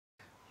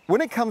When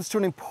it comes to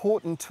an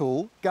important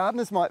tool,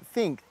 gardeners might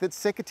think that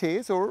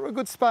secateurs or a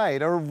good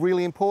spade are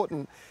really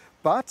important,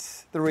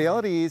 but the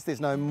reality is there's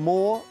no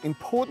more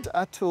important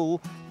a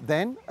tool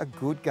than a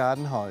good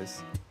garden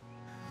hose.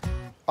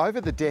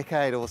 Over the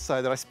decade or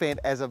so that I spent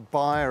as a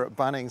buyer at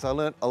Bunnings, I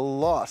learnt a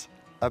lot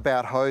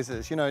about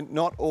hoses. You know,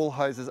 not all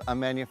hoses are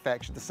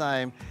manufactured the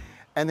same,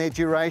 and their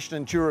duration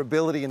and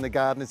durability in the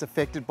garden is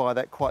affected by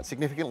that quite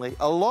significantly,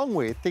 along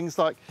with things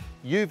like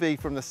UV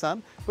from the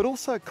sun, but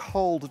also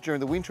cold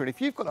during the winter. And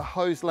if you've got a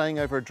hose laying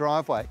over a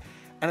driveway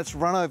and it's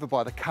run over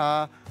by the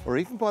car or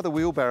even by the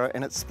wheelbarrow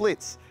and it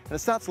splits and it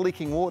starts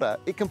leaking water,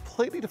 it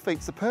completely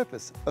defeats the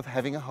purpose of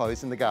having a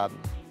hose in the garden.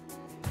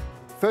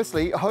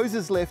 Firstly,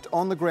 hoses left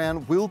on the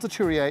ground will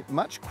deteriorate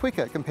much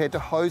quicker compared to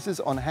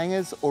hoses on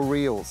hangers or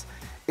reels.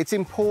 It's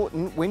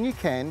important when you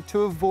can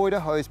to avoid a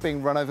hose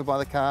being run over by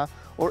the car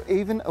or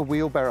even a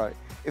wheelbarrow.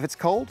 If it's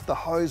cold, the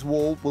hose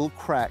wall will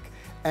crack.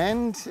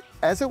 And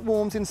as it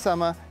warms in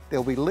summer,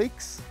 there'll be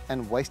leaks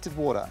and wasted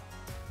water.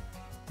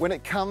 When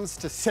it comes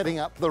to setting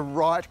up the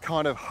right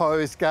kind of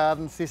hose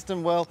garden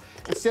system, well,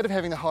 instead of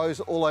having the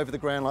hose all over the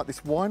ground like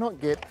this, why not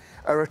get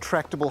a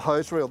retractable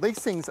hose reel? These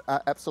things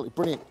are absolutely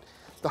brilliant.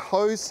 The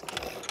hose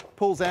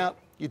pulls out,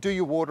 you do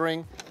your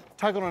watering,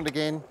 tug on it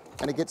again,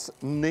 and it gets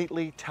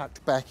neatly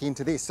tucked back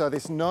into this. So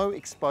there's no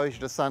exposure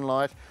to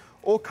sunlight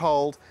or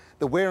cold.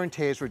 The wear and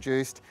tear is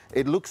reduced.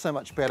 It looks so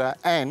much better.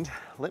 And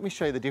let me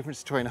show you the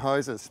difference between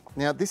hoses.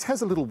 Now, this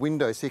has a little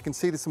window, so you can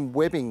see there's some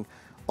webbing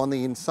on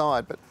the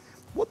inside. But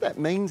what that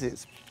means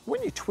is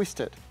when you twist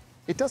it,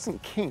 it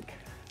doesn't kink.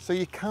 So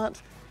you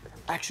can't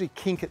actually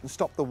kink it and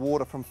stop the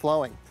water from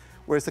flowing.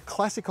 Whereas the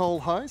classic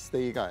old hose,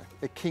 there you go,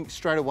 it kinks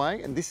straight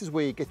away, and this is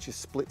where you get your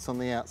splits on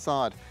the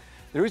outside.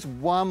 There is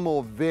one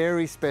more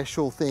very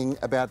special thing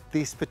about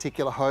this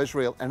particular hose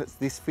reel, and it's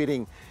this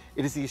fitting.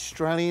 It is the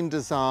Australian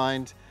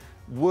designed,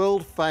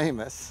 world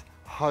famous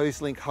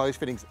Hoselink hose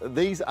fittings.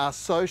 These are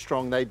so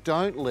strong, they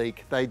don't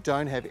leak, they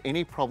don't have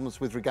any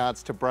problems with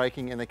regards to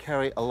breaking, and they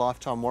carry a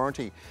lifetime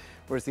warranty.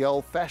 Whereas the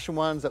old fashioned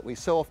ones that we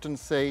so often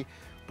see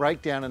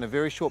break down in a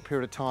very short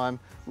period of time,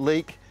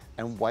 leak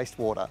and waste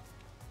water.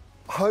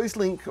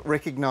 Hoselink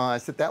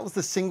recognised that that was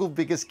the single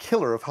biggest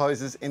killer of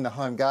hoses in the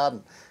home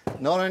garden.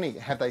 Not only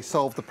have they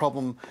solved the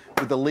problem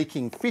with the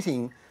leaking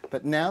fitting,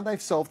 but now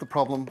they've solved the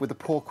problem with the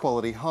poor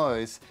quality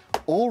hose,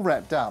 all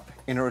wrapped up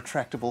in a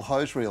retractable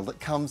hose reel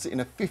that comes in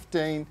a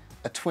 15,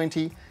 a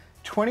 20,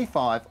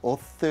 25 or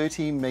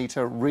 30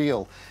 metre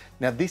reel.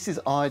 Now this is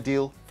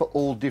ideal for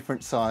all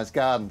different size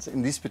gardens.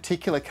 In this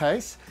particular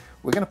case,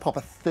 we're going to pop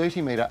a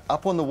 30 metre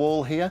up on the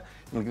wall here,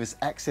 and it'll give us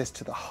access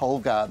to the whole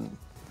garden.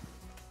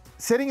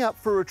 Setting up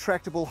for a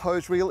retractable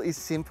hose reel is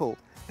simple.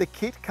 The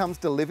kit comes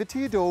delivered to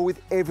your door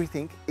with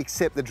everything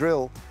except the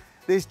drill.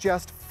 There's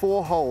just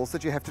 4 holes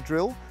that you have to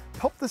drill.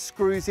 Pop the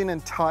screws in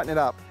and tighten it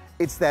up.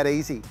 It's that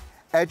easy.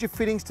 Add your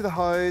fittings to the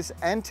hose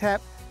and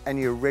tap, and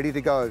you're ready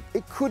to go.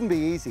 It couldn't be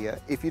easier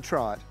if you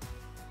tried.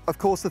 Of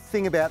course, the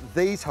thing about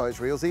these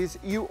hose reels is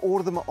you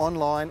order them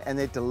online and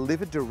they're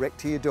delivered direct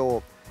to your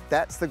door.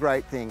 That's the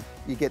great thing.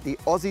 You get the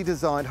Aussie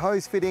designed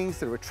hose fittings,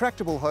 the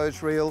retractable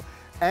hose reel,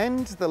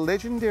 and the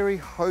legendary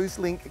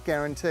Hoselink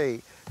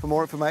guarantee. For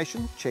more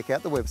information, check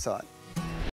out the website.